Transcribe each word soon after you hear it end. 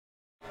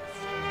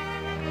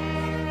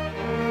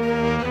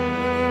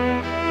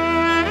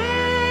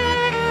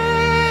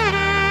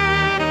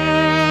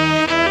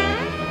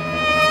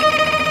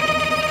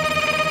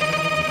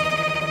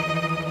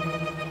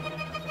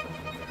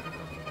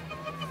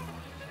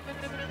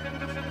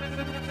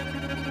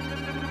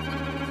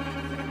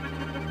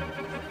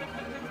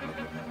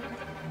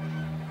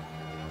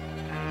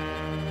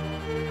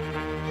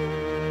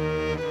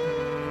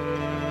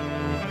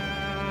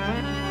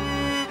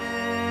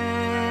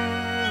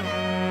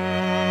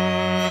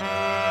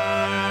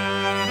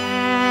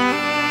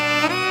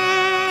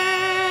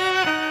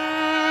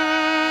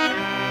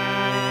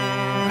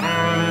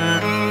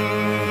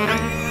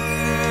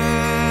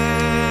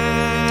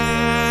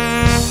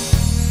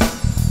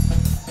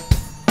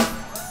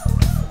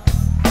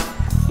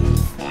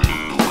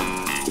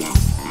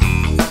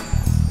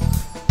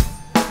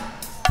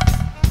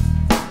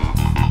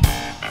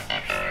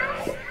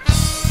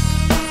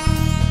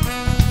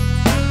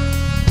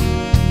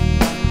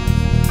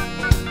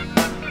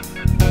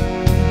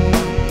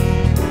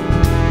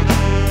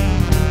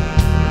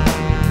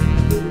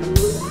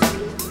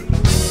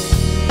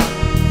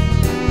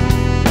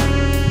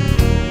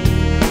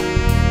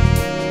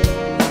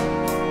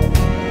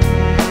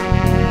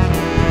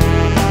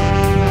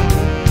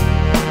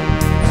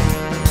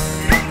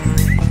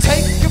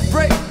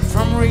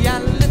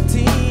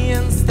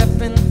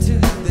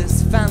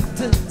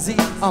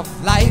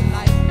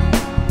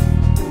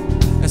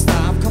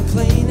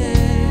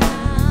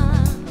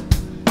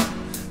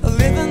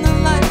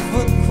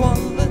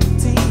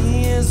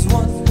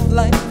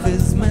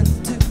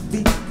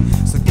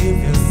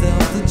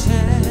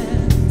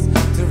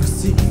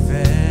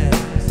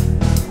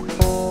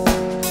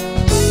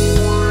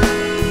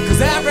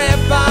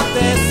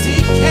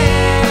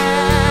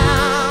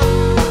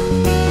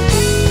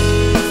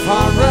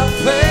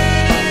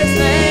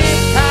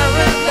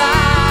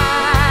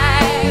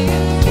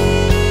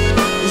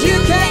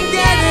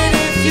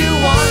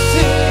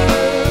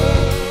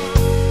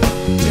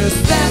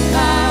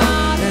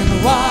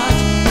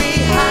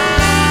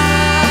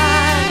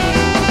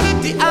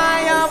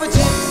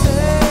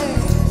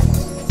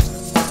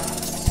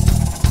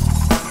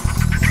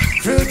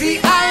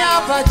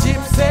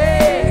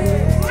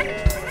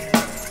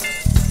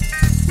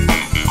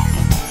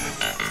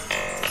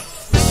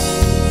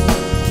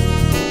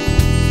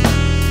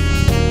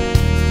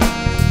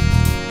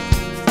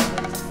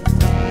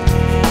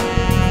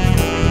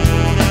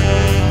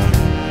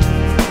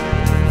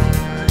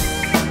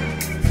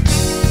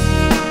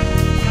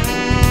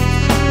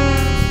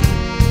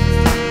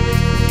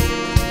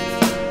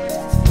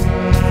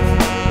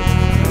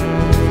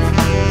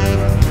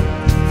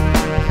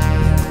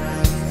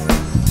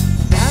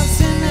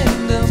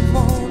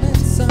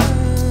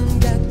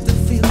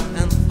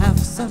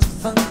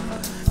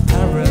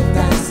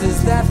paradise is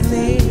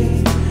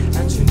deadly,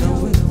 and you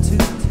know it too.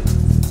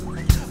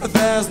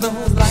 There's no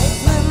light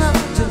when I'm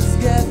just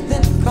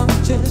getting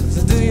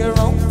conscious. Do your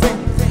own thing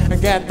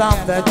and get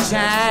off the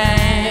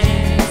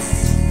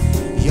chains.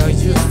 You're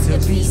used to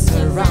be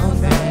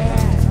surrounded,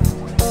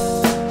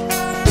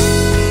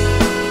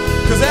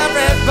 'cause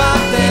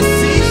everybody's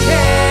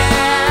seeking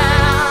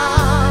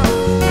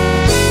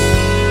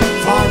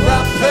for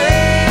a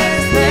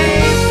place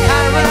named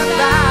paradise.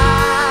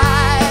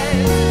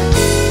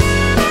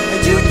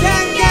 You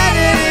can get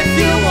it if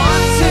you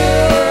want to.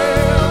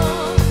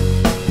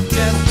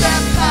 Just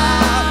step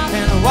up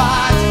and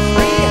watch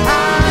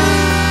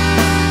behind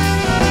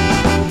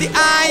the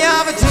eye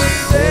of a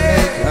gypsy.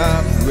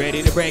 I'm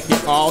ready to break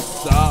it all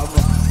some.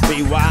 Be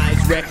wise,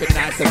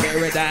 recognize the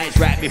paradise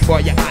right before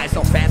your eyes.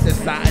 Don't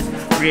fantasize,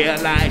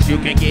 realize you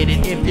can get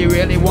it if you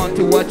really want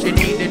to. What you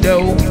need to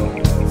do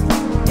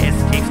is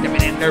keep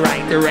stepping in the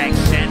right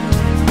direction.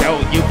 So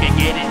you can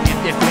get it if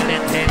you feel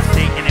intense.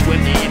 Taking it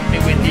with you, if me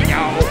with you,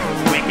 yo.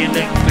 We can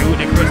look through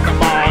the crystal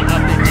ball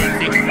of the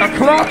gypsy. A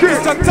clock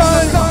is a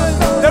time.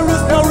 There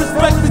is no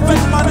respect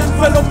between man and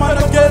fellow man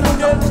again.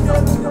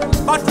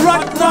 But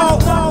right now,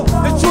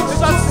 the truth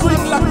shall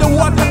swing like the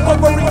water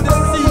covering the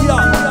sea.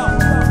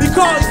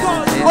 Because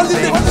only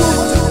the truth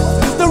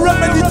is the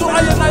remedy to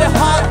I and I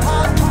heart.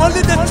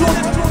 Only the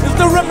truth is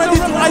the remedy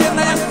to I and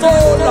I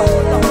soul.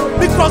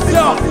 Because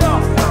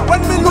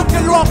when we look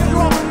around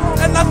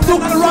and I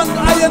look around I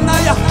and I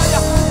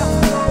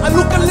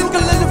look a little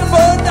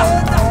further.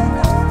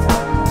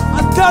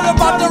 I care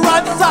about the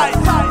right side.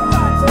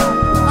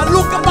 I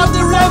look about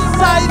the left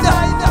side.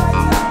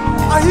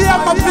 I hear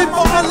my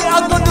people only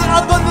agony,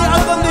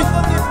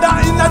 that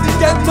in the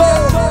ghetto.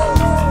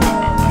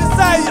 They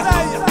say,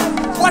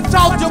 watch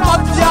out your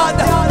backyard,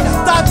 it's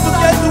time to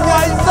get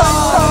wiser.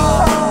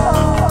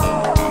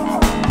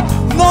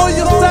 Know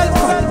yourself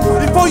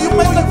before you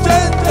make a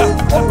change.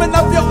 Open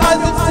up your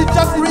eyes and see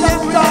your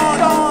creation.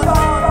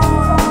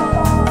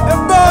 The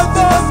birds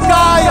in the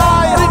sky,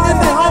 singing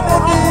the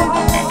harmony.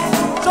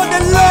 Show the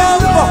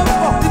love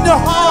in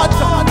your heart.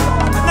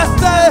 And I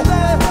say,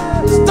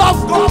 stop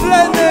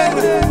complaining.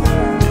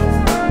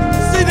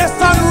 See the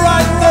sun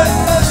rising.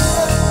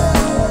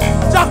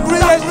 Your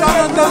creation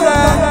on the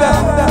land.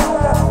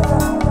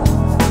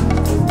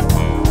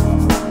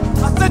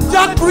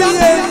 Your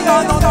creation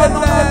on the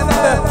land.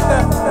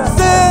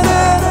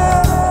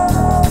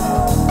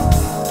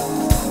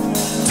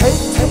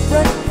 Take a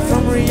break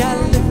from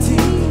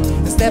reality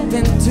and step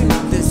into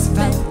this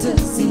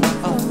fantasy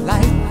of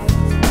life.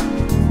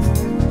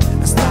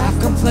 Stop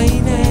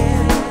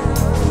complaining.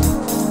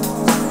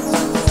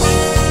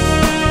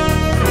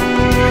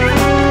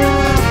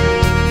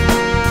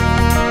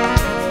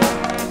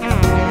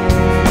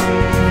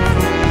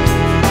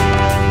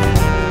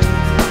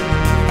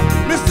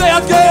 Me say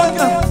again.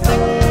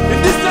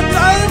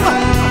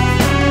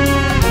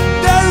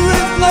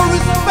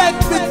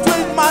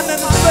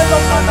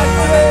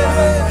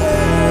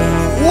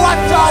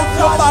 Watch out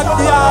your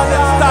backyard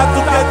and start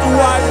to get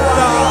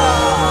wiser.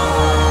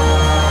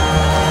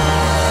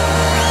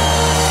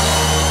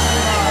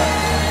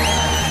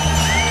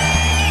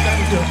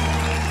 Thank you.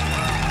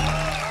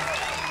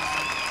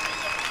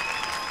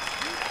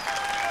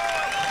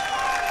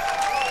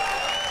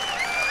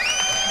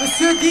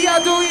 Monsieur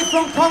Adoyi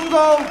from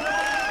Congo,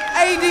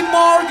 A.D.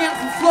 Morgan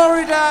from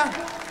Florida,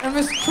 and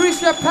Miss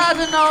Krisha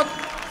Patenaude.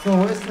 So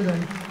where's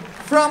today?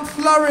 From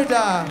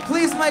Florida.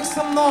 Please make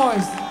some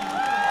noise.